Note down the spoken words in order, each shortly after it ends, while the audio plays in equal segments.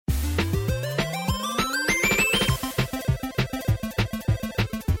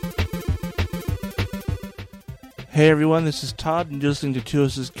Hey everyone, this is Todd, and you're listening to Two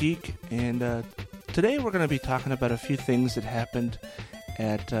Us Geek, and today we're going to be talking about a few things that happened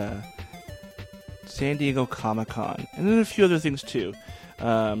at San Diego Comic-Con, and then a few other things too.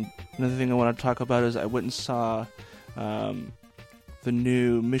 Another thing I want to talk about is I went and saw the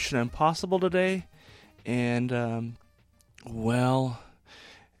new Mission Impossible today, and well,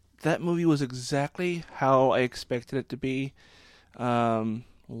 that movie was exactly how I expected it to be.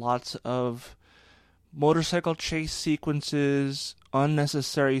 Lots of motorcycle chase sequences,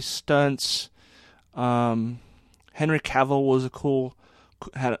 unnecessary stunts. Henry Cavill was a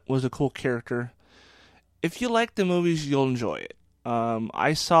cool character. If you like the movies, you'll enjoy it.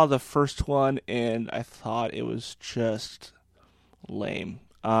 I saw the first one and I thought it was just lame.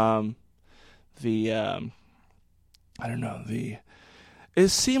 It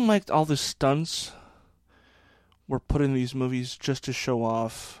seemed like all the stunts were put in these movies just to show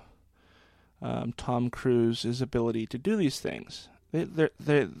off Tom Cruise's ability to do these things.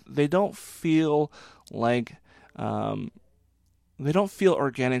 They don't feel like they don't feel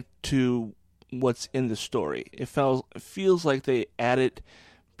organic to what's in the story. It feels like they add it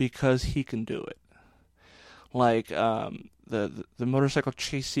because he can do it. Like the motorcycle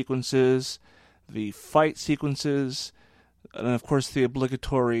chase sequences, the fight sequences, and of course the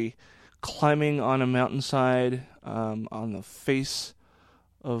obligatory climbing on a mountainside on the face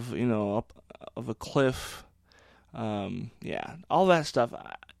of of a cliff. All that stuff.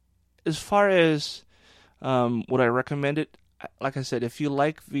 As far as would I recommend it? Like I said, if you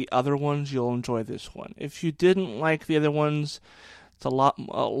like the other ones, you'll enjoy this one. If you didn't like the other ones, it's a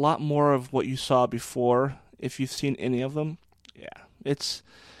lot more of what you saw before. If you've seen any of them, it's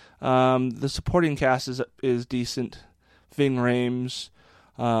the supporting cast is decent. Ving Rhames,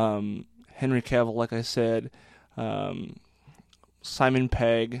 Henry Cavill, like I said, Simon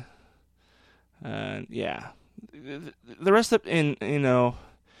Pegg, the rest of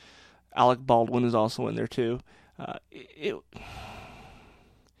Alec Baldwin is also in there too.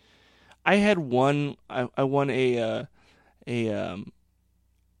 I had won a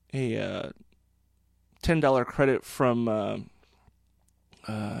 $10 credit from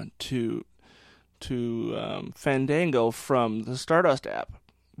to Fandango from the Stardust app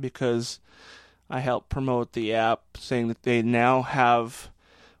because I helped promote the app, saying that they now have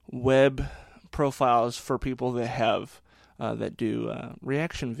web profiles for people that have that do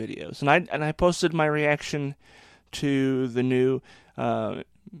reaction videos, and I posted my reaction to the new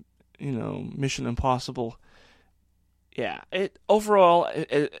Mission Impossible. I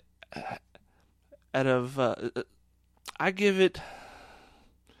give it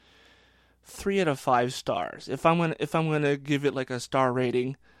 3 out of 5 stars. If I'm gonna give it like a star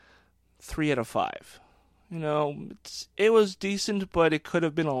rating, 3 out of 5. It was decent, but it could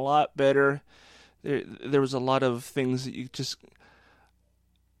have been a lot better. There was a lot of things that you just,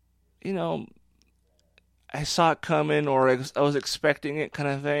 I saw it coming, or I was expecting it, kind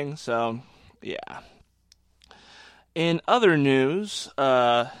of thing. So, yeah. In other news,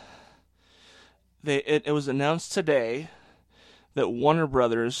 it was announced today that Warner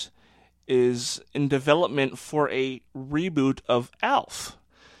Brothers is in development for a reboot of ALF.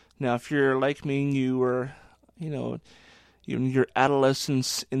 Now, if you're like me and you were, in your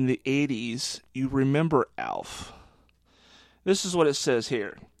adolescence in the 80s, you remember ALF. This is what it says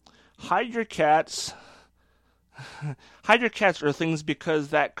here. Hide your cats. Hide your cats or things because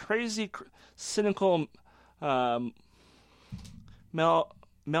that crazy, cynical Melmacian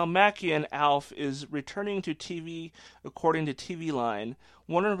ALF is returning to TV, according to TV Line.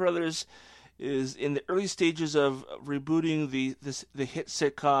 Warner Brothers is in the early stages of rebooting the hit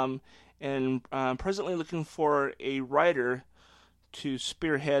sitcom and presently looking for a writer to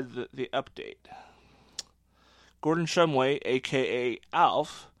spearhead the update. Gordon Shumway, a.k.a.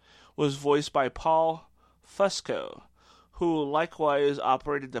 ALF, was voiced by Paul Fusco, who likewise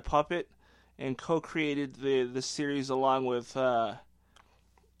operated the puppet and co-created the series along with Tom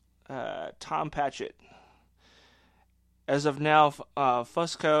Patchett. As of now,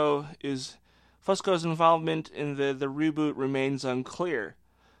 Fusco's involvement in the reboot remains unclear,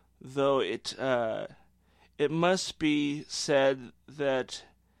 though it must be said that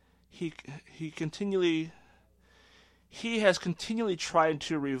he has continually tried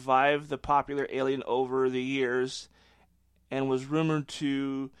to revive the popular Alien over the years, and was rumored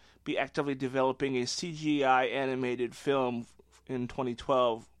to be actively developing a CGI animated film in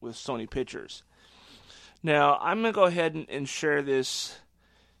 2012 with Sony Pictures. Now, I'm going to go ahead and share this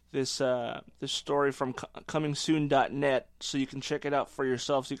story from comingsoon.net so you can check it out for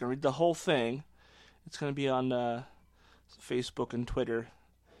yourself, so you can read the whole thing. It's going to be on Facebook and Twitter.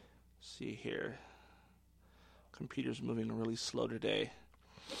 Let's see here. computer's moving really slow today.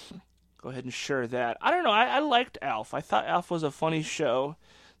 Go ahead and share that. I don't know. I liked ALF. I thought ALF was a funny show.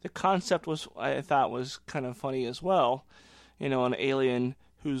 The concept I thought was kind of funny as well. An alien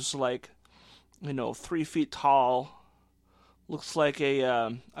who's like, 3 feet tall, looks like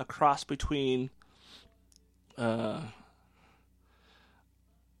a cross between, I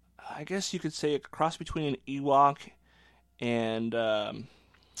guess you could say a cross between an Ewok and I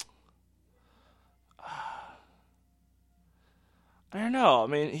don't know. I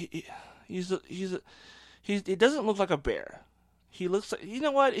mean, he doesn't look like a bear. He looks like, you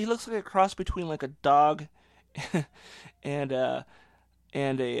know what? He looks like a cross between like a dog and an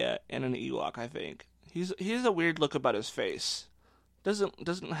Ewok. I think he has a weird look about his face.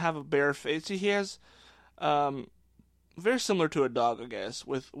 Doesn't have a bear face. He has very similar to a dog, I guess,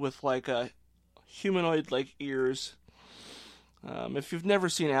 with like a humanoid like ears. If you've never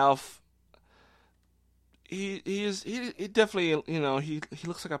seen ALF, he definitely, he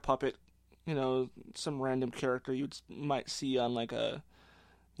looks like a puppet. Some random character you might see on like a,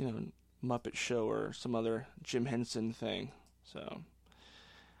 Muppet Show or some other Jim Henson thing. So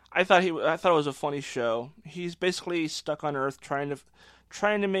I thought it was a funny show. He's basically stuck on Earth trying to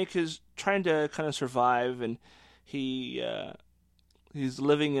kind of survive, and he's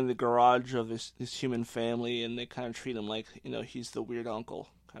living in the garage of this human family, and they kind of treat him like, he's the weird uncle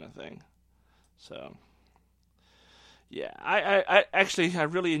kind of thing. So yeah, I actually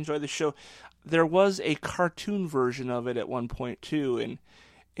really enjoyed the show. There was a cartoon version of it at one point too, and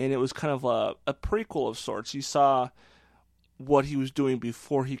it was kind of a prequel of sorts. You saw what he was doing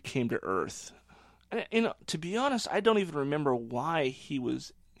before he came to Earth. And, to be honest, I don't even remember why he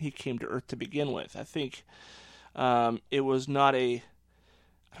came to Earth to begin with. I think it was not I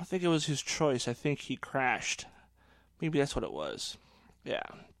don't think it was his choice. I think he crashed. Maybe that's what it was. Yeah.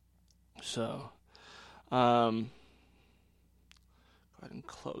 So, go ahead and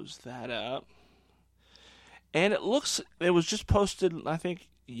close that up. And it was just posted, I think,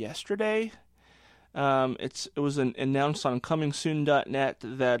 yesterday. It was announced on comingsoon.net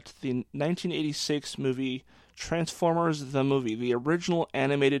that the 1986 movie Transformers the movie, the original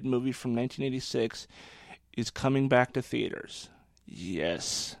animated movie from 1986, is coming back to theaters.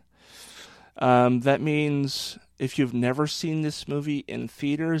 Yes. That means if you've never seen this movie in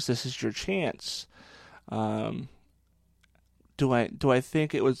theaters, this is your chance. Do I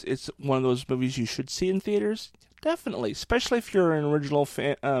think it's one of those movies you should see in theaters? Definitely, especially if you're an original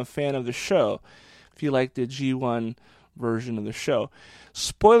fan of the show. If you like the G1 version of the show.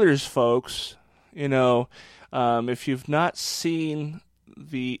 Spoilers, folks. If you've not seen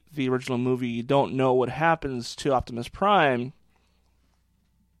the original movie, you don't know what happens to Optimus Prime.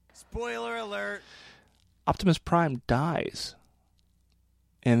 Spoiler alert. Optimus Prime dies.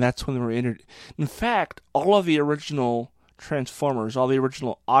 And that's when they were introduced. In fact, all of the original Transformers, all the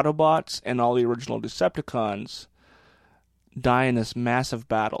original Autobots, and all the original Decepticons die in this massive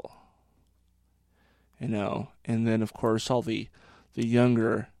battle. And then, of course, all the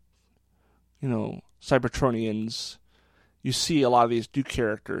younger, Cybertronians, you see a lot of these new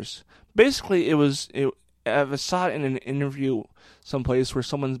characters. Basically, I saw it in an interview someplace where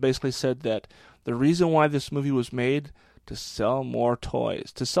someone basically said that the reason why this movie was made, to sell more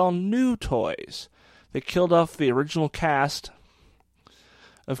toys, to sell new toys. They killed off the original cast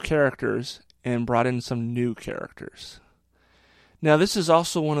of characters and brought in some new characters. Now, this is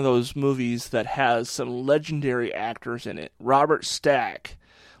also one of those movies that has some legendary actors in it. Robert Stack,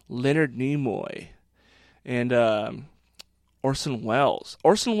 Leonard Nimoy, and Orson Welles.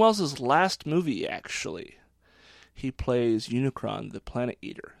 Orson Welles' last movie, actually. He plays Unicron, the Planet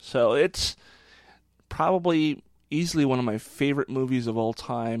Eater. So it's probably easily one of my favorite movies of all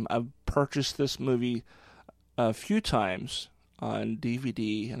time. I've purchased this movie a few times on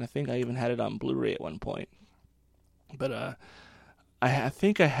DVD, and I think I even had it on Blu-ray at one point. But I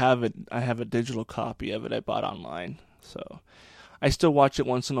think I have it. I have a digital copy of it I bought online, so I still watch it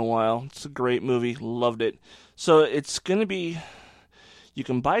once in a while. It's a great movie. Loved it. So it's gonna be. You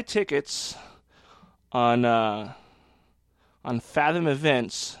can buy tickets on Fathom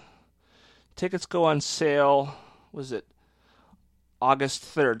Events. Tickets go on sale. Was it August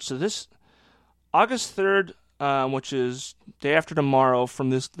 3rd? So this August 3rd, which is day after tomorrow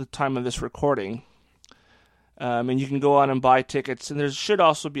from the time of this recording. And you can go on and buy tickets. And there should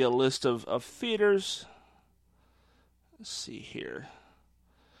also be a list of theaters. Let's see here.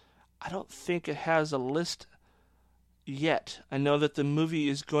 I don't think it has a list yet. I know that the movie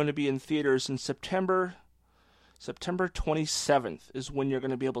is going to be in theaters in September. September 27th is when you're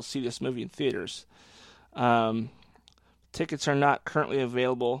going to be able to see this movie in theaters. Tickets are not currently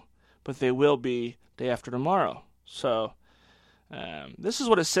available, but they will be day after tomorrow. So, this is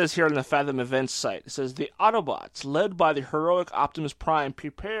what it says here on the Fathom Events site. It says, the Autobots, led by the heroic Optimus Prime,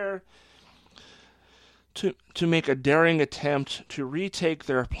 prepare to make a daring attempt to retake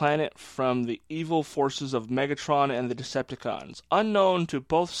their planet from the evil forces of Megatron and the Decepticons. Unknown to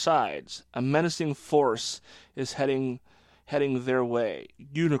both sides, a menacing force is heading their way.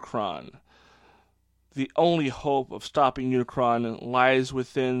 Unicron. The only hope of stopping Unicron lies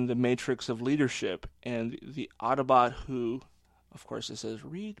within the matrix of leadership, and the Autobot who, of course it says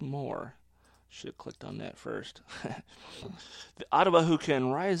read more. Should have clicked on that first. The Autobot who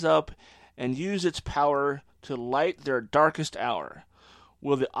can rise up and use its power to light their darkest hour.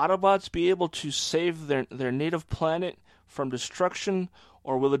 Will the Autobots be able to save their native planet from destruction,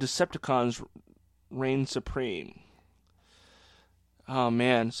 or will the Decepticons reign supreme? Oh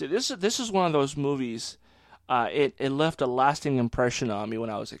man, see, this is one of those movies. It left a lasting impression on me when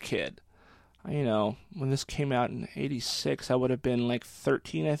I was a kid. You know, when this came out in '86, I would have been like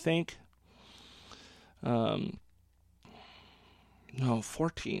 13, I think. No,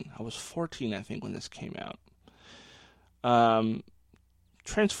 14. I was 14, I think, when this came out.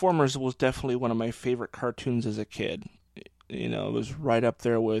 Transformers was definitely one of my favorite cartoons as a kid. You know, it was right up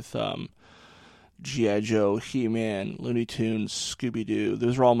there with G.I. Joe, He-Man, Looney Tunes, Scooby-Doo.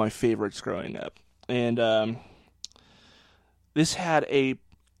 Those were all my favorites growing up. And this had an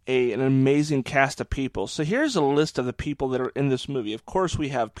amazing cast of people. So here's a list of the people that are in this movie. Of course, we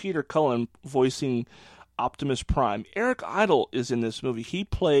have Peter Cullen voicing Optimus Prime. Eric Idle is in this movie. He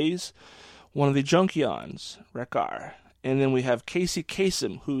plays one of the Junkions, Wreck-Ar. And then we have Casey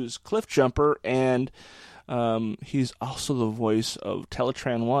Kasem, who's Cliff Jumper, and he's also the voice of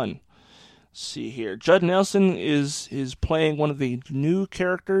Teletran 1. Let's see here. Judd Nelson is playing one of the new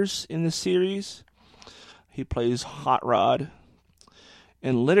characters in the series. He plays Hot Rod.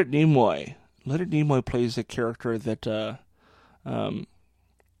 And Leonard Nimoy. Leonard Nimoy plays a character that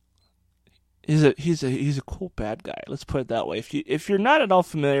he's a cool bad guy. Let's put it that way. If you're not at all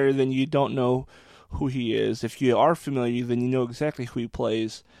familiar, then you don't know who he is. If you are familiar, then you know exactly who he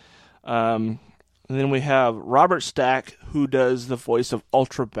plays. And then we have Robert Stack, who does the voice of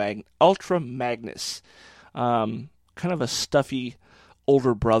Ultra Magnus. Kind of a stuffy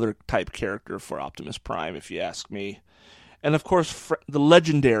older brother type character for Optimus Prime, if you ask me. And of course, the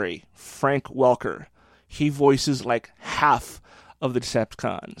legendary Frank Welker. He voices like half of the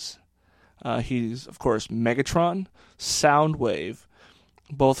Decepticons. He's, of course, Megatron, Soundwave,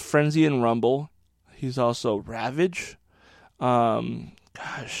 both Frenzy and Rumble. He's also Ravage. A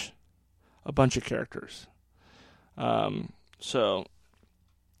bunch of characters. So,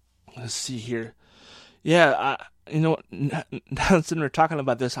 let's see here. Yeah, now that we're talking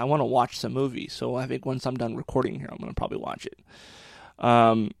about this, I want to watch some movies. So I think once I'm done recording here, I'm going to probably watch it.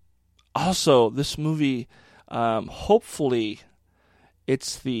 Also, this movie, hopefully,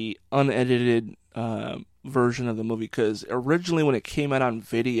 it's the unedited version of the movie, because originally when it came out on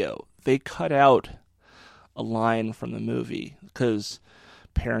video, they cut out a line from the movie because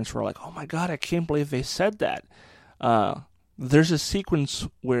parents were like, "Oh my god, I can't believe they said that." There's a sequence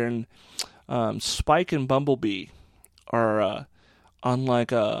wherein Spike and Bumblebee are on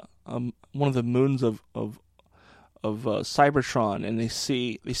like one of the moons of Cybertron, and they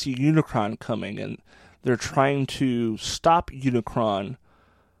see Unicron coming, and they're trying to stop Unicron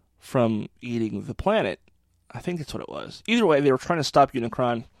from eating the planet. I think that's what it was. Either way, they were trying to stop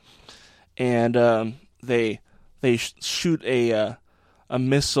Unicron, and they shoot a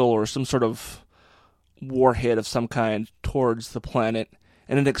missile or some sort of warhead of some kind towards the planet,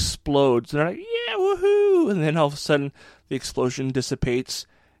 and it explodes. And they're like, "Yeah, woohoo!" And then all of a sudden, the explosion dissipates,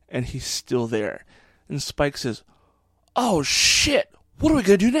 and he's still there. And Spike says, "Oh shit! What are we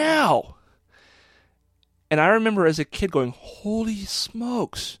gonna do now?" And I remember as a kid going, "Holy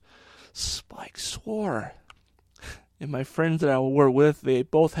smokes!" Spike swore. And my friends that I were with, they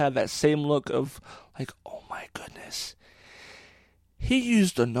both had that same look of like, "Oh my goodness, he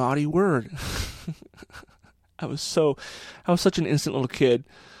used a naughty word." I was such an innocent little kid.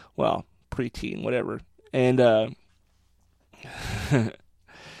 Well, preteen, whatever. And I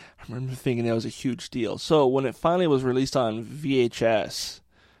remember thinking that was a huge deal. So when it finally was released on VHS,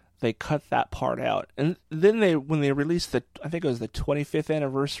 they cut that part out. And then when they released I think it was the 25th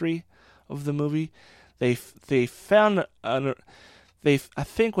anniversary of the movie, they found I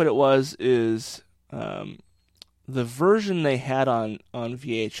think what it was is the version they had on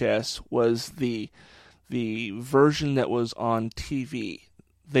VHS was the version that was on TV.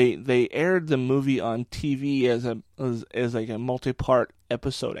 They aired the movie on TV as like a multi-part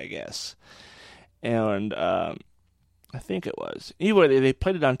episode, I guess. And I think it was. Anyway, they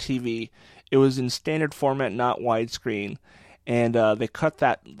played it on TV, It was in standard format, not widescreen, and they cut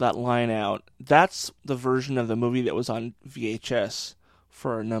that line out. That's the version of the movie that was on VHS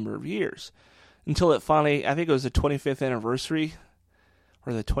for a number of years, until it finally, I think it was the 25th anniversary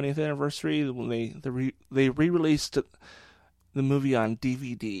or the 20th anniversary, when they re-released the movie on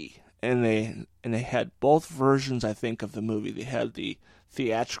DVD, and they had both versions, I think, of the movie. They had the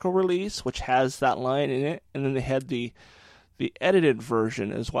theatrical release, which has that line in it, and then they had the edited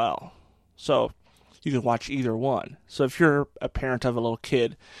version as well. So you can watch either one. So if you're a parent of a little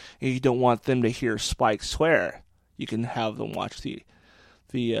kid and you don't want them to hear Spike swear, you can have them watch the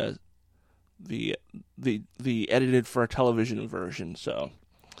edited for a television version. So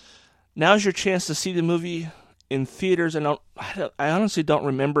now's your chance to see the movie in theaters. And I honestly don't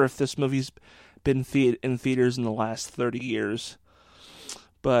remember if this movie's been in theaters in the last 30 years,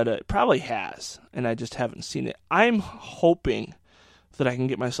 but it probably has, and I just haven't seen it. I'm hoping that I can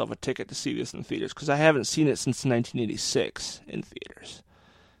get myself a ticket to see this in theaters, because I haven't seen it since 1986 in theaters.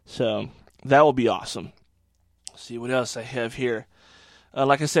 So that will be awesome. Let's see what else I have here.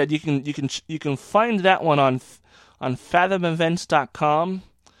 Like I said, you can find that one on fathomevents.com,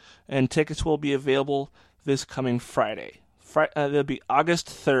 and tickets will be available this coming Friday. They'll be August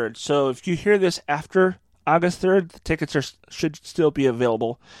 3rd. So if you hear this after August 3rd, the tickets should still be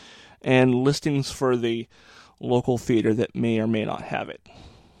available, and listings for the local theater that may or may not have it.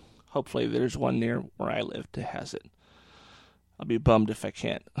 Hopefully there's one near where I live that has it. I'll be bummed if I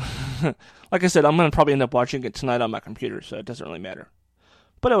can't. Like I said, I'm going to probably end up watching it tonight on my computer, so it doesn't really matter.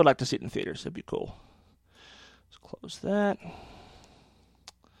 But I would like to see it in theaters. It'd be cool. Let's close that.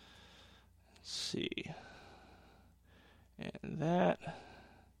 Let's see. And that.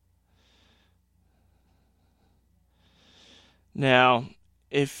 Now,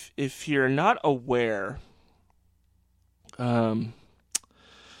 if you're not aware,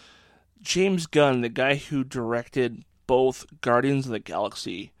 James Gunn, the guy who directed both Guardians of the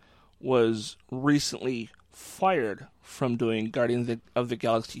Galaxy, was recently fired from doing Guardians of the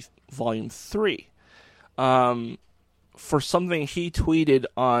Galaxy Volume 3 for something he tweeted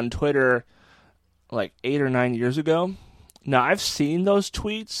on Twitter like 8 or 9 years ago. Now, I've seen those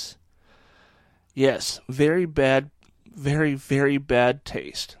tweets. Yes, very bad, very, very bad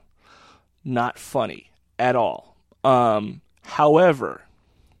taste. Not funny at all. However,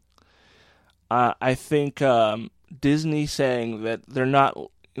 I think Disney saying that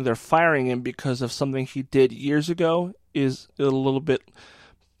they're firing him because of something he did years ago is a little bit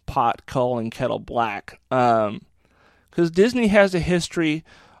pot calling kettle black. Because Disney has a history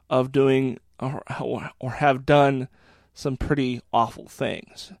of doing or have done some pretty awful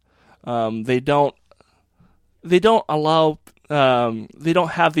things. They don't allow. They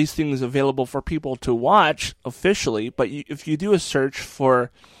don't have these things available for people to watch officially. But if you do a search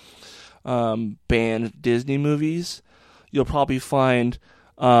for banned Disney movies, you'll probably find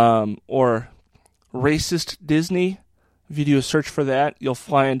or racist Disney. If you do a search for that, you'll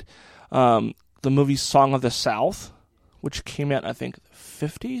find the movie Song of the South, which came out, I think,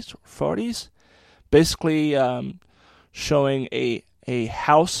 50s or 40s, basically showing a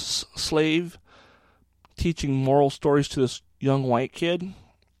house slave teaching moral stories to this young white kid.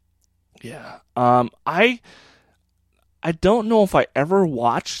 Yeah. I don't know if I ever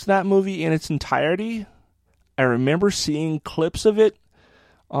watched that movie in its entirety. I remember seeing clips of it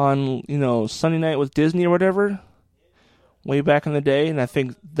on, Sunday Night with Disney or whatever, way back in the day, and I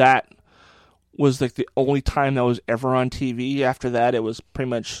think that was like the only time that was ever on TV. After that, it was pretty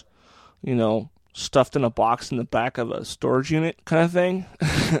much, stuffed in a box in the back of a storage unit kind of thing.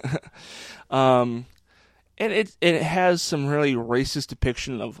 And it has some really racist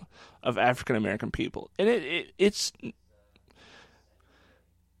depiction of African American people, and it's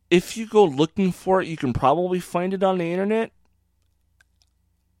if you go looking for it, you can probably find it on the internet.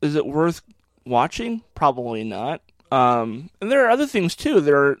 Is it worth watching? Probably not. And there are other things too.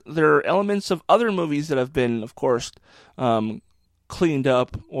 There are elements of other movies that have been, of course, cleaned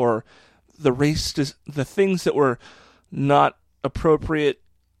up, or the things that were not appropriate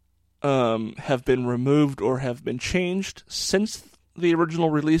have been removed or have been changed since the original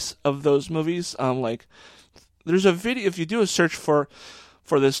release of those movies. Like, there's a video, if you do a search for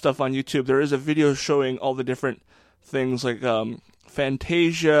this stuff on YouTube, there is a video showing all the different things like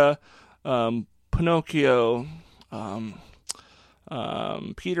Fantasia, Pinocchio,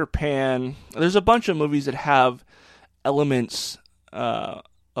 Peter Pan. There's a bunch of movies that have elements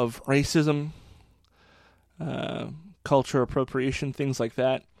of racism, culture appropriation, things like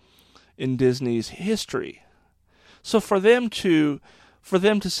that in Disney's history. So for them to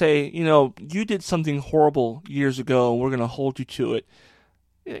say, you did something horrible years ago and we're going to hold you to it,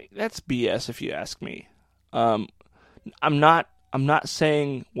 That's BS if you ask me. Um, I'm not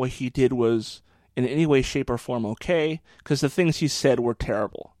saying what he did was in any way, shape, or form okay, because the things he said were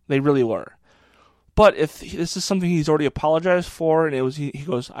terrible. They really were. But if this is something he's already apologized for, and he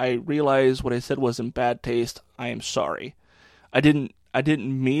goes, I realize what I said was in bad taste. I am sorry. I didn't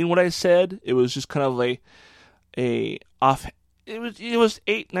mean what I said. It was just kind of like a off. It was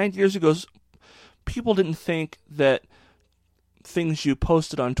 8-9 years ago. People didn't think that things you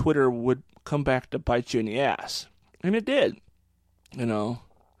posted on Twitter would come back to bite you in the ass, and it did.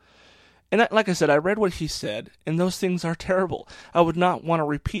 And like I said, I read what he said, and those things are terrible. I would not want to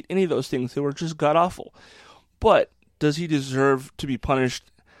repeat any of those things. They were just god-awful. But does he deserve to be punished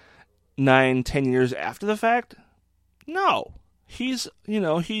 9-10 years after the fact? No. He's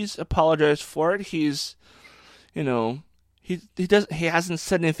apologized for it. He hasn't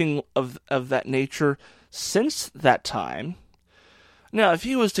said anything of that nature since that time. Now, if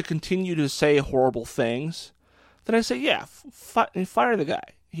he was to continue to say horrible things, then I say, yeah, fire the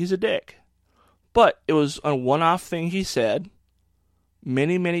guy. He's a dick. But it was a one-off thing he said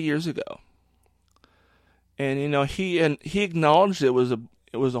many, many years ago. And he acknowledged it was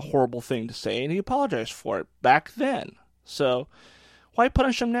a horrible thing to say, and he apologized for it back then. So why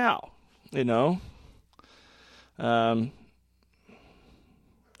punish him now? Yeah.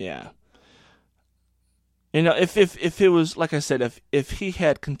 If it was, like I said, if he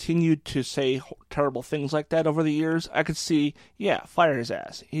had continued to say terrible things like that over the years, I could see, yeah, fire his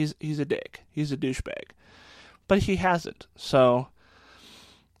ass. He's a dick. He's a douchebag. But he hasn't. So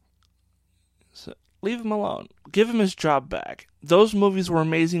leave him alone. Give him his job back. Those movies were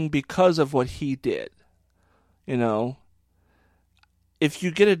amazing because of what he did. If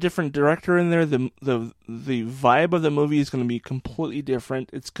you get a different director in there, the vibe of the movie is going to be completely different.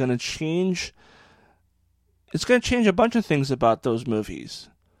 It's going to change. It's going to change a bunch of things about those movies.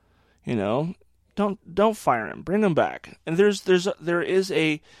 Don't fire him. Bring him back. And there is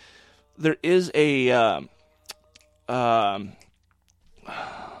a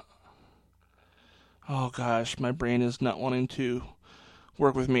oh gosh, my brain is not wanting to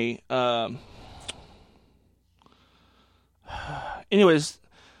work with me. Anyways,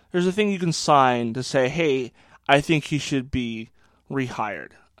 there's a thing you can sign to say, hey, I think he should be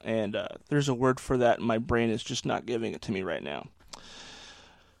rehired. And there's a word for that, and my brain is just not giving it to me right now.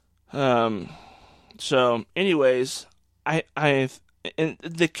 So, anyways, and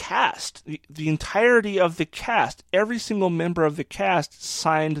the cast, the entirety of the cast, every single member of the cast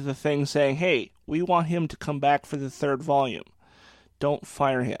signed the thing saying, hey, we want him to come back for the third volume. Don't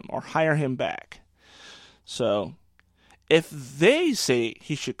fire him or hire him back. So, if they say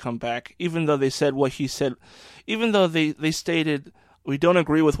he should come back, even though they said what he said, even though they stated, we don't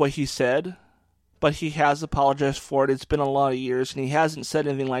agree with what he said, but he has apologized for it. It's been a lot of years, and he hasn't said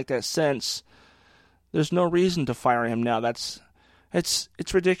anything like that since. There's no reason to fire him now. It's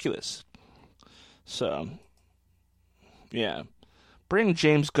ridiculous. So, yeah. Bring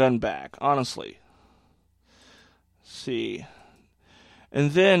James Gunn back, honestly. Let's see.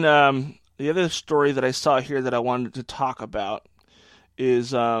 And then the other story that I saw here that I wanted to talk about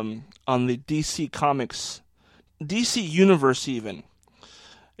is on the DC Comics, DC Universe even.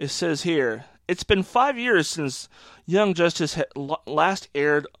 It says here, it's been 5 years since Young Justice had last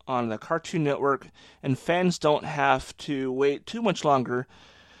aired on the Cartoon Network, and fans don't have to wait too much longer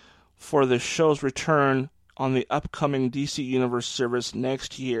for the show's return on the upcoming DC Universe service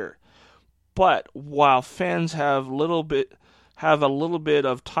next year. But while fans have a little bit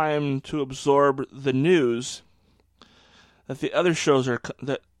of time to absorb the news that the other shows are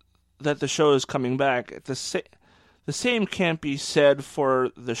that the show is coming back, the same can't be said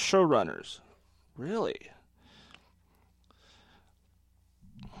for the showrunners. Really?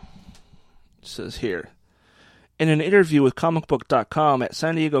 It says here, in an interview with comicbook.com at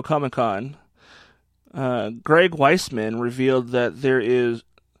San Diego Comic-Con, Greg Weisman revealed that there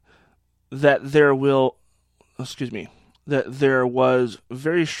was a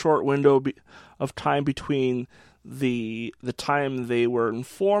very short window of time between the time they were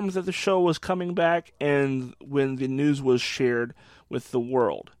informed that the show was coming back and when the news was shared with the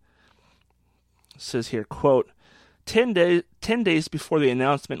world. It says here, quote, 10 days before the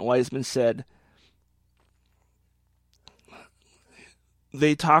announcement, Weisman said,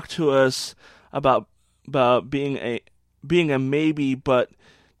 they talked to us about being a maybe, but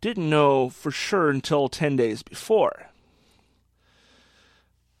didn't know for sure until 10 days before.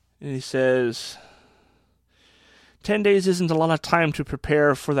 And he says, 10 days isn't a lot of time to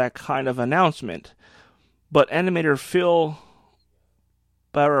prepare for that kind of announcement. But animator Phil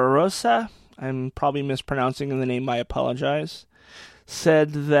Barbarossa, I'm probably mispronouncing the name, I apologize,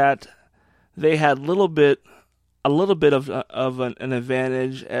 said that they had a little bit of an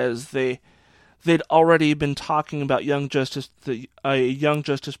advantage, as they'd already been talking about Young Justice, a Young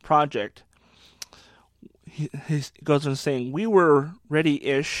Justice project. He goes on saying, "We were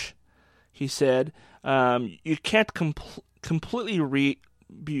ready-ish," he said. You can't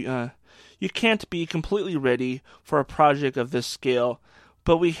you can't be completely ready for a project of this scale,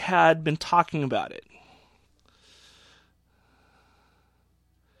 but we had been talking about it.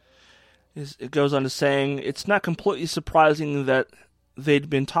 It goes on to saying, it's not completely surprising that they'd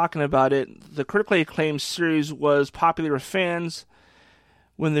been talking about it. The critically acclaimed series was popular with fans.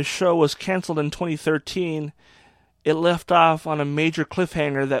 When the show was canceled in 2013, it left off on a major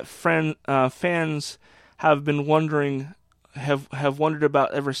cliffhanger that fans have been wondering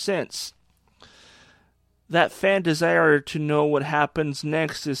about ever since. That fan desire to know what happens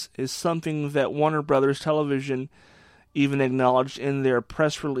next is something that Warner Brothers Television even acknowledged in their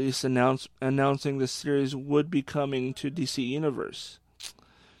press release announcing the series would be coming to DC Universe.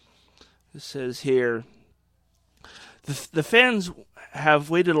 It says here, the fans have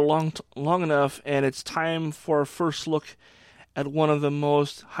waited long enough, and it's time for a first look at one of the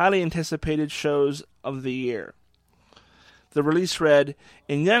most highly anticipated shows of the year. The release read,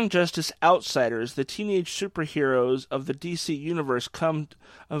 in Young Justice Outsiders, the teenage superheroes of the DC Universe come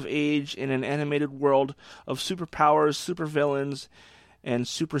of age in an animated world of superpowers, supervillains, and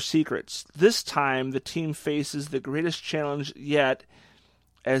super secrets. This time, the team faces the greatest challenge yet,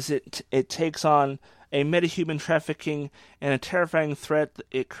 as it takes on a metahuman trafficking and a terrifying threat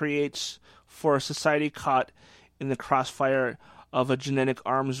it creates for a society caught in the crossfire of a genetic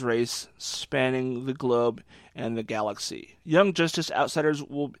arms race spanning the globe and the galaxy. Young Justice Outsiders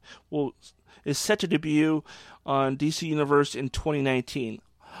is set to debut on DC Universe in 2019.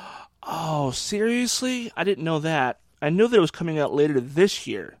 Oh, seriously? I didn't know that. I knew that it was coming out later this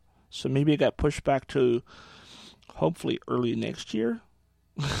year, so maybe it got pushed back to hopefully early next year.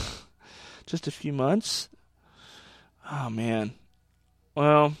 Just a few months. Oh, man.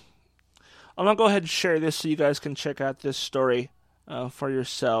 Well, I'm going to go ahead and share this so you guys can check out this story for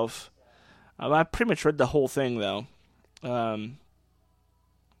yourself. I pretty much read the whole thing, though. But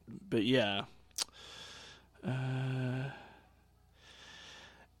yeah.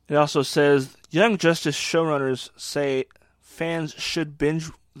 It also says, Young Justice showrunners say fans should binge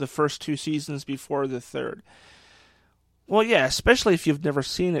the first 2 seasons before the third. Well, yeah, especially if you've never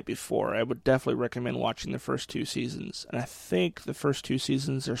seen it before. I would definitely recommend watching the first 2 seasons. And I think the first 2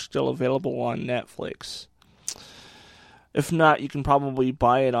 seasons are still available on Netflix. If not, you can probably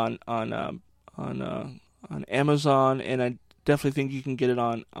buy it on Amazon, and I definitely think you can get it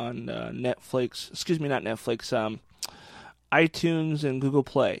on Netflix. Excuse me, not Netflix. iTunes and Google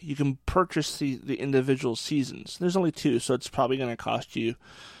Play. You can purchase the individual seasons. There's only 2, so it's probably going to cost you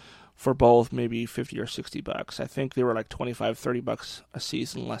for both maybe $50 or $60. I think they were like $25, $30 a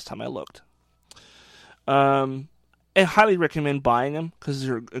season last time I looked. I highly recommend buying them because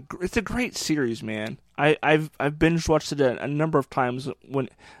it's a great series, man. I've binge watched it a number of times. When,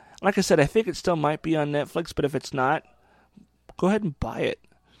 like I said, I think it still might be on Netflix, but if it's not, go ahead and buy it.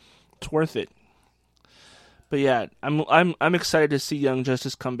 It's worth it. But yeah, I'm excited to see Young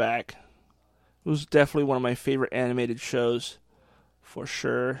Justice come back. It was definitely one of my favorite animated shows, for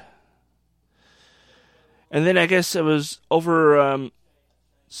sure. And then I guess it was over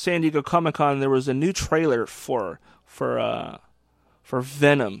San Diego Comic-Con. There was a new trailer for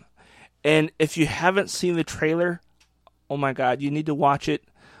Venom, and if you haven't seen the trailer, oh my God, you need to watch it.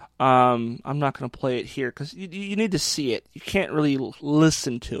 I'm not going to play it here because you need to see it. You can't really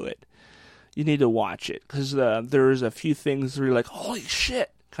listen to it. You need to watch it because there's a few things where you're like, holy shit,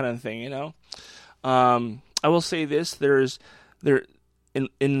 kind of thing, you know. I will say this: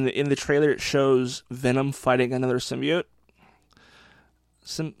 in the trailer, it shows Venom fighting another symbiote.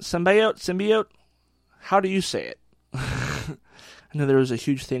 Symbiote. How do you say it? I know there was a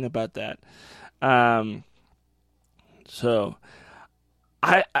huge thing about that. So,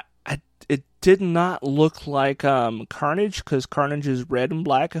 it did not look like Carnage, because Carnage is red and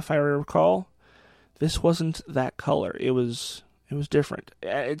black, if I recall. This wasn't that color. It was different.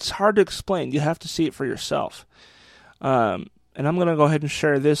 It's hard to explain. You have to see it for yourself. And I'm gonna go ahead and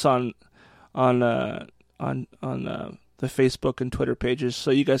share this on the Facebook and Twitter pages,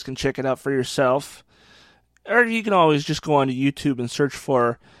 so you guys can check it out for yourself. Or you can always just go onto YouTube and search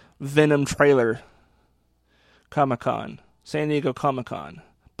for Venom trailer Comic-Con, San Diego Comic-Con.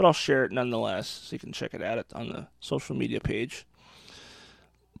 But I'll share it nonetheless, so you can check it out on the social media page.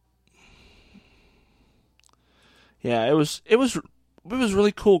 Yeah, it was it was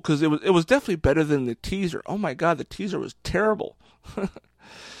really cool because it was definitely better than the teaser. Oh my god, the teaser was terrible.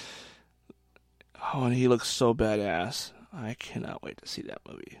 Oh, and he looks so badass. I cannot wait to see that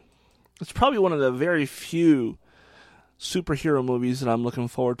movie. It's probably one of the very few superhero movies that I'm looking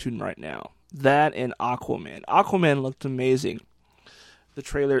forward to right now. That and Aquaman. Aquaman looked amazing. The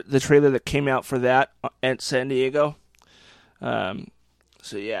trailer that came out for that at San Diego.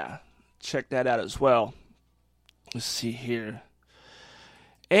 So yeah, check that out as well. Let's see here.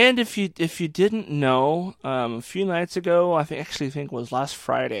 And if you didn't know, a few nights ago, I think it was last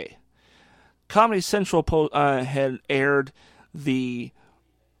Friday, Comedy Central had aired the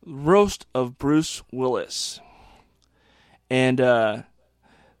roast of Bruce Willis, and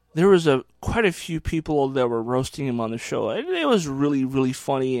there was quite a few people that were roasting him on the show. It was really, really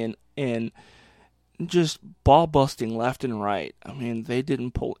funny and just ball busting left and right. I mean, they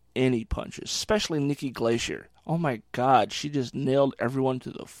didn't pull any punches, especially Nikki Glacier. Oh my God, she just nailed everyone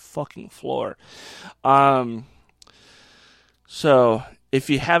to the fucking floor. So if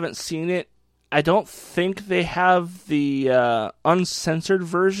you haven't seen it, I don't think they have the uncensored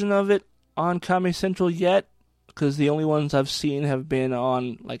version of it on Comedy Central yet, because the only ones I've seen have been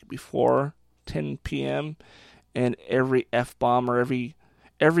on like before 10 p.m. and every F-bomb or every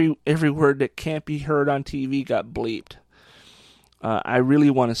word that can't be heard on TV got bleeped. I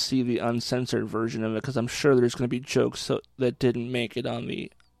really want to see the uncensored version of it because I'm sure there's going to be jokes that didn't make it on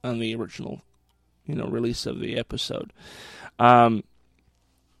the original, release of the episode.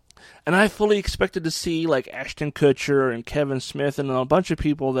 And I fully expected to see like Ashton Kutcher and Kevin Smith and a bunch of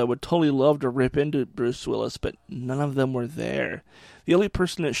people that would totally love to rip into Bruce Willis, but none of them were there. The only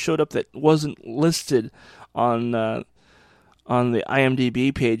person that showed up that wasn't listed on the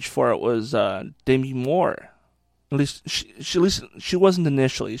IMDb page for it was Demi Moore. At least she wasn't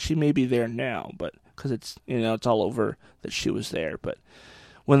initially. She may be there now, but because it's it's all over that she was there. But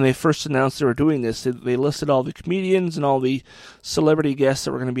when they first announced they were doing this, they listed all the comedians and all the celebrity guests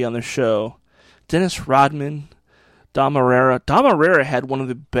that were going to be on the show. Dennis Rodman, Dom Herrera. Dom Herrera had one of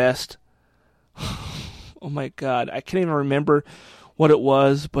the best. Oh my God, I can't even remember what it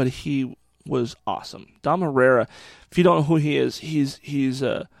was, but he was awesome. Dom Herrera. If you don't know who he is, he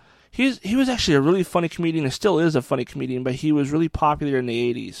was actually a really funny comedian. He still is a funny comedian, but he was really popular in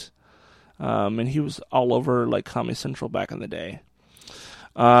the 80s. And he was all over like Comedy Central back in the day.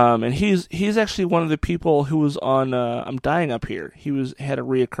 And he's actually one of the people who was on I'm Dying Up Here. He had a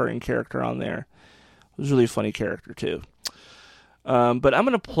reoccurring character on there. It was a really funny character too. But I'm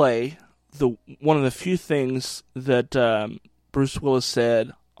gonna play one of the few things that Bruce Willis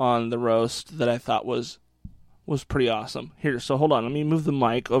said on the roast that I thought was pretty awesome. Here, so hold on. Let me move the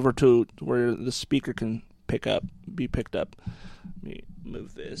mic over to where the speaker can be picked up. Let me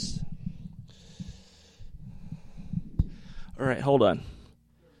move this. All right, hold on.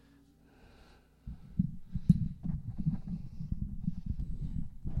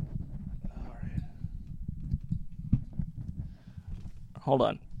 All right. Hold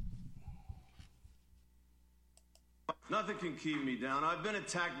on. Nothing can keep me down. I've been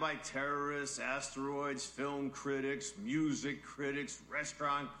attacked by terrorists, asteroids, film critics, music critics,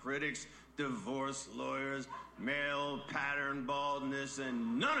 restaurant critics, divorce lawyers, male pattern baldness,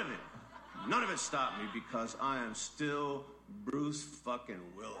 and none of it stopped me because I am still Bruce fucking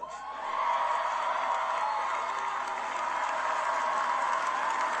Willis.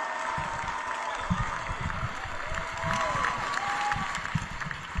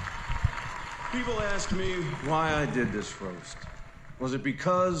 People ask me why I did this roast. Was it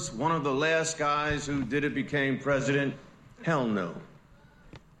because one of the last guys who did it became president? Hell no.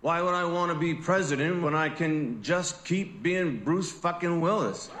 Why would I want to be president when I can just keep being Bruce fucking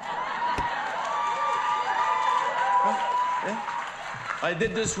Willis? Yeah. I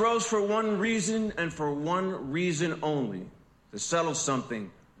did this roast for one reason and for one reason only. To settle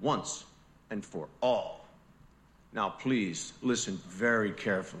something once and for all. Now please listen very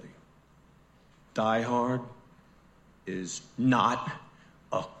carefully. Die Hard is not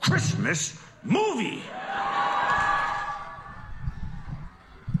a Christmas movie.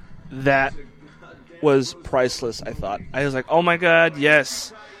 That was priceless, I thought. I was like, oh my God,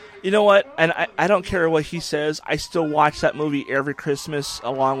 yes. You know what? And I don't care what he says. I still watch that movie every Christmas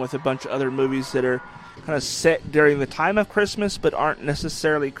along with a bunch of other movies that are kind of set during the time of Christmas but aren't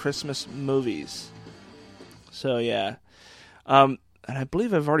necessarily Christmas movies. So, yeah. And I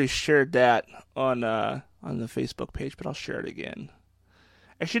believe I've already shared that on the Facebook page, but I'll share it again.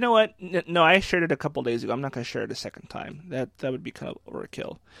 Actually, you know what? No, I shared it a couple days ago. I'm not going to share it a second time. That would be kind of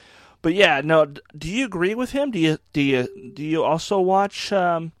overkill. But yeah, no. Do you agree with him? Do you also watch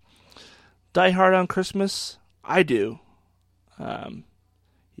Die Hard on Christmas? I do.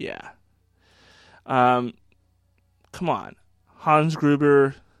 Yeah. Come on. Hans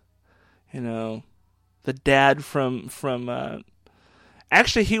Gruber, the dad from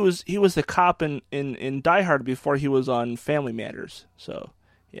actually he was the cop in Die Hard before he was on Family Matters. So,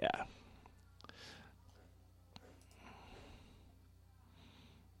 yeah.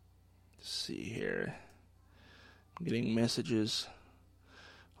 Let's see here. I'm getting messages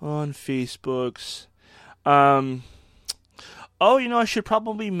on Facebooks. I should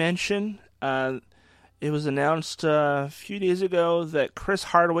probably mention, it was announced a few days ago that Chris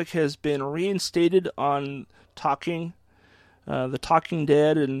Hardwick has been reinstated on The Talking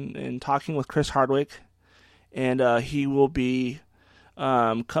Dead and Talking with Chris Hardwick. And he will be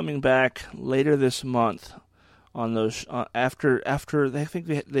coming back later this month on those, after I think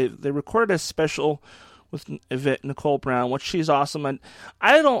they recorded a special with Yvette Nicole Brown, which she's awesome. And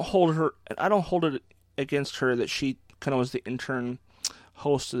I don't hold it against her that she kind of was the intern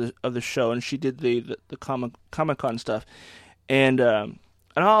host of the show, and she did the Comic-Con stuff. And I'll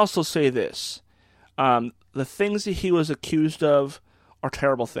also say this: the things that he was accused of are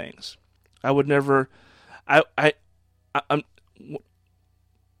terrible things. I would never.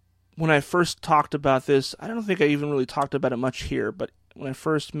 When I first talked about this, I don't think I even really talked about it much here, but when I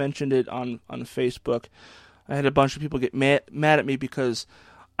first mentioned it on Facebook, I had a bunch of people get mad at me because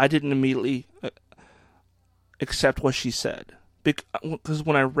I didn't immediately accept what she said. Because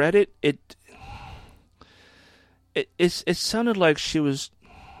when I read it, it sounded like she was.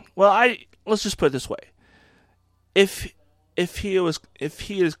 Well, let's just put it this way: if he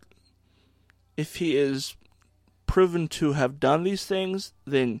is proven to have done these things,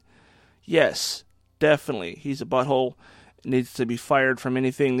 then yes, definitely he's a butthole. Needs to be fired from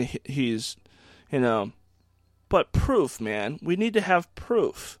anything that he's, But proof, man. We need to have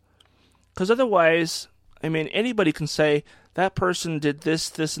proof. Because otherwise, anybody can say, that person did this,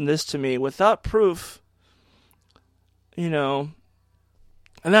 this, and this to me without proof, And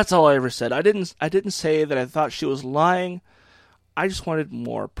that's all I ever said. I didn't say that I thought she was lying. I just wanted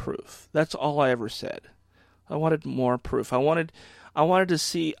more proof. That's all I ever said. I wanted more proof. I wanted to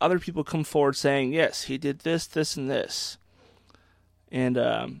see other people come forward saying, yes, he did this, this, and this.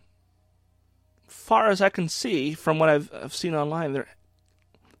 And far as I can see, from what I've seen online,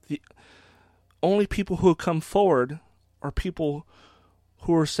 the only people who have come forward are people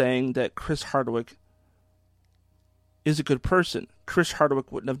who are saying that Chris Hardwick is a good person. Chris Hardwick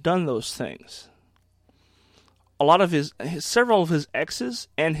wouldn't have done those things. A lot of several of his exes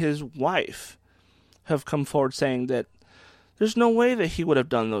and his wife have come forward saying that there's no way that he would have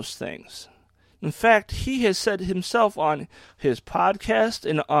done those things. In fact, he has said himself on his podcast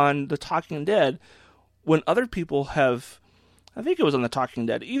and on The Talking Dead, when other people have, I think it was on The Talking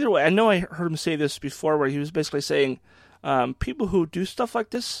Dead. Either way, I know I heard him say this before, where he was basically saying, people who do stuff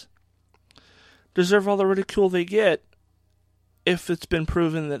like this deserve all the ridicule they get if it's been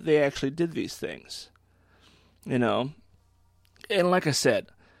proven that they actually did these things. And like I said,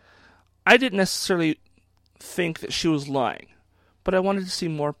 I didn't necessarily think that she was lying, but I wanted to see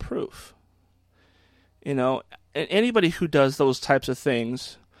more proof. And anybody who does those types of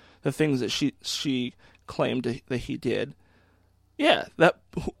things, the things that she claimed that he did, yeah, that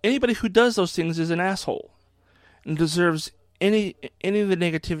anybody who does those things is an asshole and deserves any of the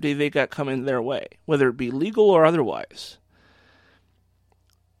negativity they got coming their way, whether it be legal or otherwise.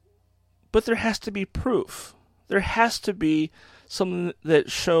 But there has to be proof. There has to be something that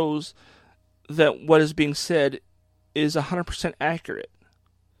shows that what is being said is 100% accurate.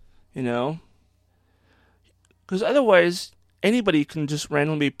 Because otherwise, anybody can just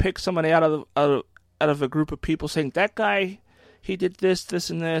randomly pick somebody out of a group of people saying, that guy, he did this, this,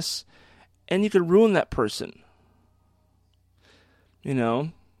 and this, and you could ruin that person.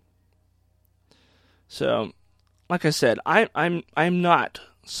 So, like I said, I'm not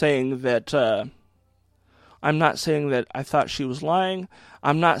saying that I thought she was lying.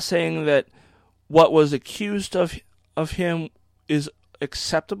 I'm not saying that what was accused of him is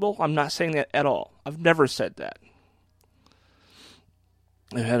acceptable. I'm not saying that at all. I've never said that.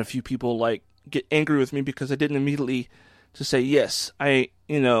 I've had a few people get angry with me because I didn't immediately to say, yes, he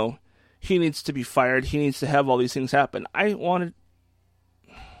needs to be fired. He needs to have all these things happen. I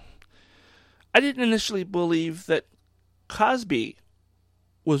didn't initially believe that Cosby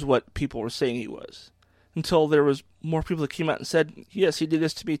was what people were saying he was, until there was more people that came out and said, yes, he did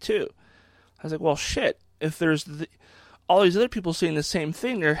this to me too. I was like, well, shit, if there's all these other people saying the same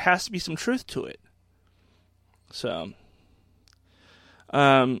thing, there has to be some truth to it. So,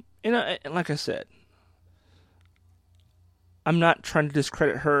 and like I said, I'm not trying to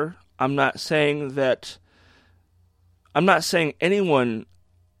discredit her. I'm not saying that I'm not saying anyone.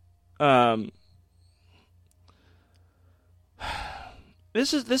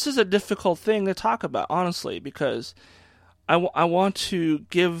 This is a difficult thing to talk about, honestly, because I want to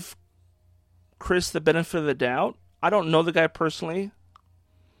give Chris the benefit of the doubt. I don't know the guy personally,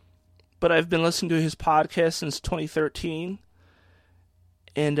 but I've been listening to his podcast since 2013,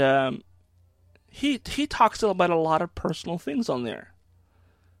 and he talks about a lot of personal things on there,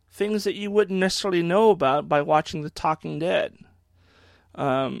 things that you wouldn't necessarily know about by watching The Talking Dead.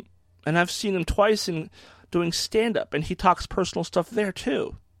 And I've seen him twice in doing stand-up, and he talks personal stuff there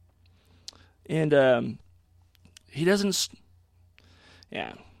too. And he doesn't.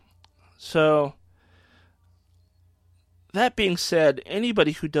 Yeah. So, that being said,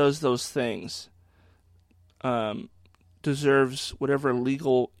 anybody who does those things deserves whatever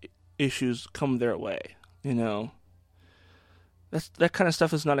legal issues come their way. You know, that kind of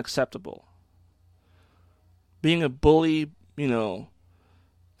stuff is not acceptable. Being a bully, you know,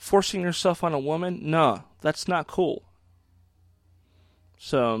 forcing yourself on a woman, no, that's not cool.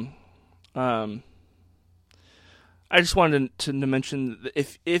 So, I just wanted to mention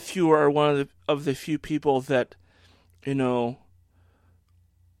that if you are one of the few people that, you know,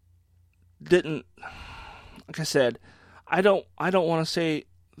 didn't, like I said, I don't want to say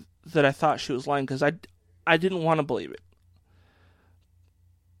that I thought she was lying, because I didn't want to believe it.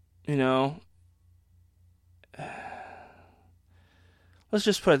 You know, let's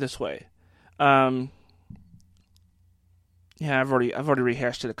just put it this way. Yeah, I've already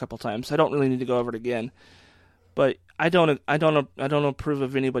rehashed it a couple times. I don't really need to go over it again. But I don't approve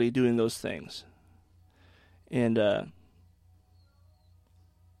of anybody doing those things. And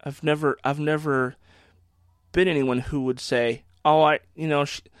I've never been anyone who would say, "Oh,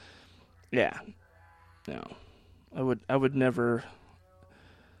 yeah." No. I would never.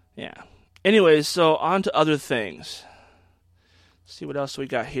 Yeah. Anyways, so on to other things. Let's see what else we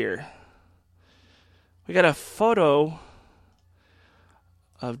got here. We got a photo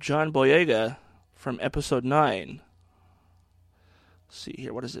of John Boyega from episode 9. Let's see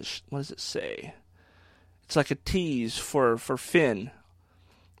here. What does it say? It's like a tease for Finn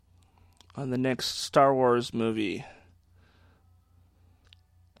on the next Star Wars movie.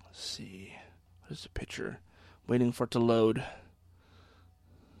 Let's see. What is the picture? Waiting for it to load.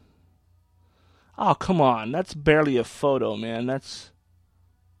 Oh, come on. That's barely a photo, man. That's...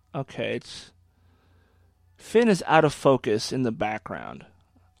 Okay, Finn is out of focus in the background.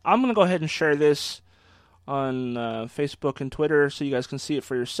 I'm going to go ahead and share this on Facebook and Twitter so you guys can see it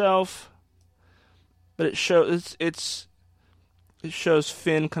for yourself. But it shows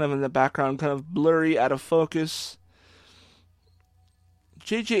Finn kind of in the background, kind of blurry, out of focus.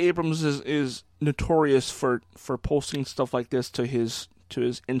 J.J. Abrams is notorious for posting stuff like this to his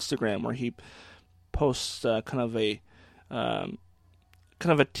Instagram, where he posts kind of a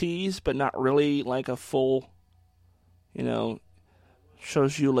tease, but not really like a full, you know,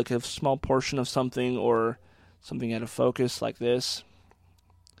 shows you like a small portion of something or something out of focus like this.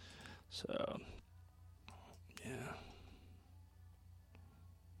 So, yeah.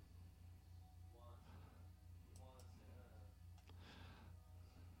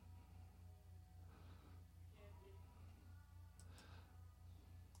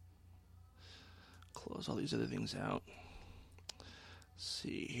 Close all these other things out. Let's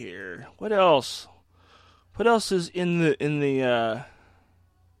see here. What else? What else is in the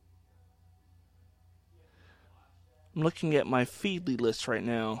I'm looking at my Feedly list right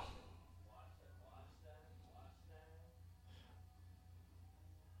now.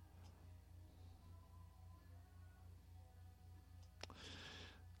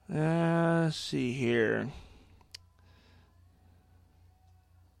 Let's see here.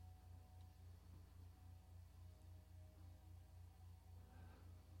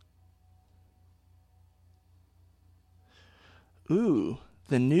 Ooh,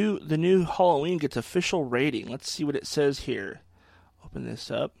 the new Halloween gets official rating. Let's see what it says here. Open this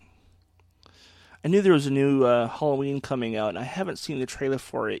up. I knew there was a new Halloween coming out, and I haven't seen the trailer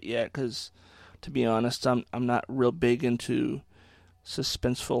for it yet, because, to be honest, I'm not real big into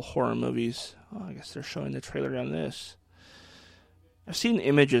suspenseful horror movies. Oh, I guess they're showing the trailer on this. I've seen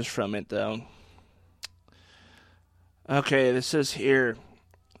images from it, though. Okay, this says here.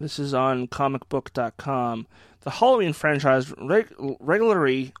 This is on comicbook.com. The Halloween franchise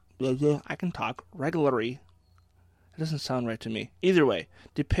regularly, it doesn't sound right to me. Either way,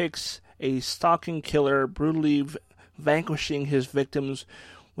 depicts a stalking killer brutally vanquishing his victims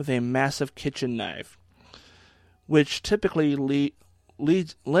with a massive kitchen knife, which typically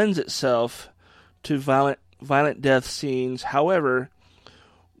lends itself to violent death scenes. However,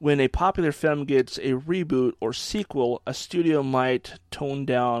 when a popular film gets a reboot or sequel, a studio might tone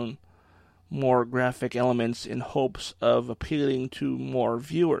down more graphic elements in hopes of appealing to more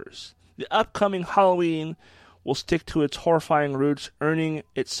viewers. The upcoming Halloween will stick to its horrifying roots, earning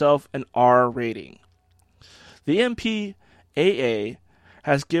itself an R rating. The MPAA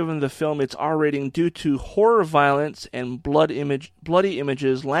has given the film its R rating due to horror violence and bloody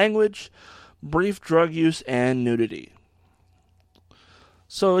images, language, brief drug use, and nudity.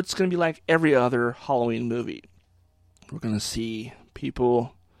 So it's going to be like every other Halloween movie. We're going to see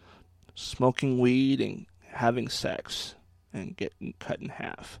people smoking weed and having sex and getting cut in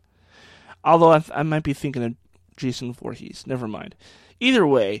half. Although I might be thinking of Jason Voorhees. Never mind. Either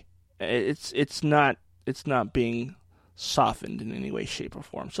way, it's not being softened in any way, shape, or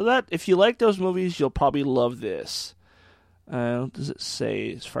form. So that if you like those movies, you'll probably love this. What does it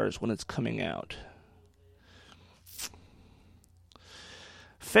say as far as when it's coming out?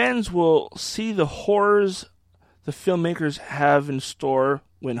 Fans will see the horrors the filmmakers have in store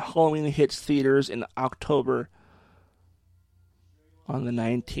when Halloween hits theaters in October on the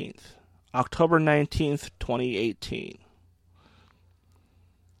 19th. October 19th, 2018.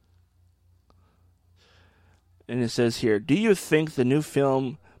 And it says here, do you think the new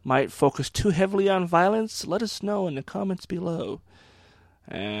film might focus too heavily on violence? Let us know in the comments below.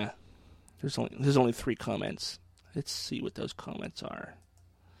 There's only 3 comments. Let's see what those comments are.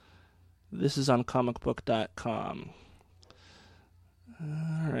 This is on comicbook.com.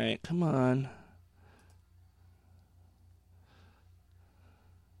 Alright, come on.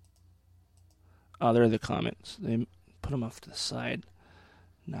 Oh, there are the comments. They put them off to the side.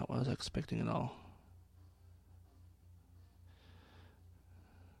 Not what I was expecting at all.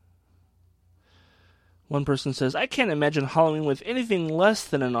 One person says, I can't imagine Halloween with anything less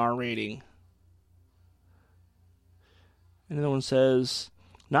than an R rating. Another one says,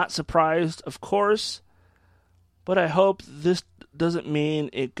 not surprised, of course, but I hope this doesn't mean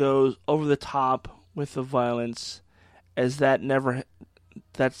it goes over the top with the violence, as that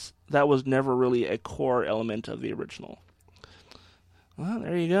was never really a core element of the original. Well,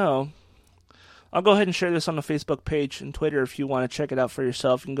 there you go. I'll go ahead and share this on the Facebook page and Twitter if you want to check it out for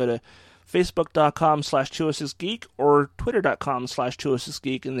yourself. You can go to facebook.com/206geek or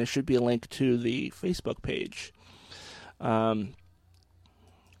twitter.com/206geek, and there should be a link to the Facebook page. I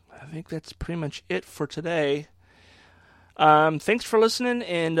think that's pretty much it for today. Thanks for listening,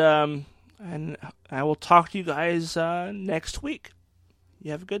 and I will talk to you guys next week.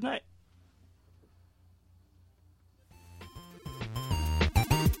 You have a good night.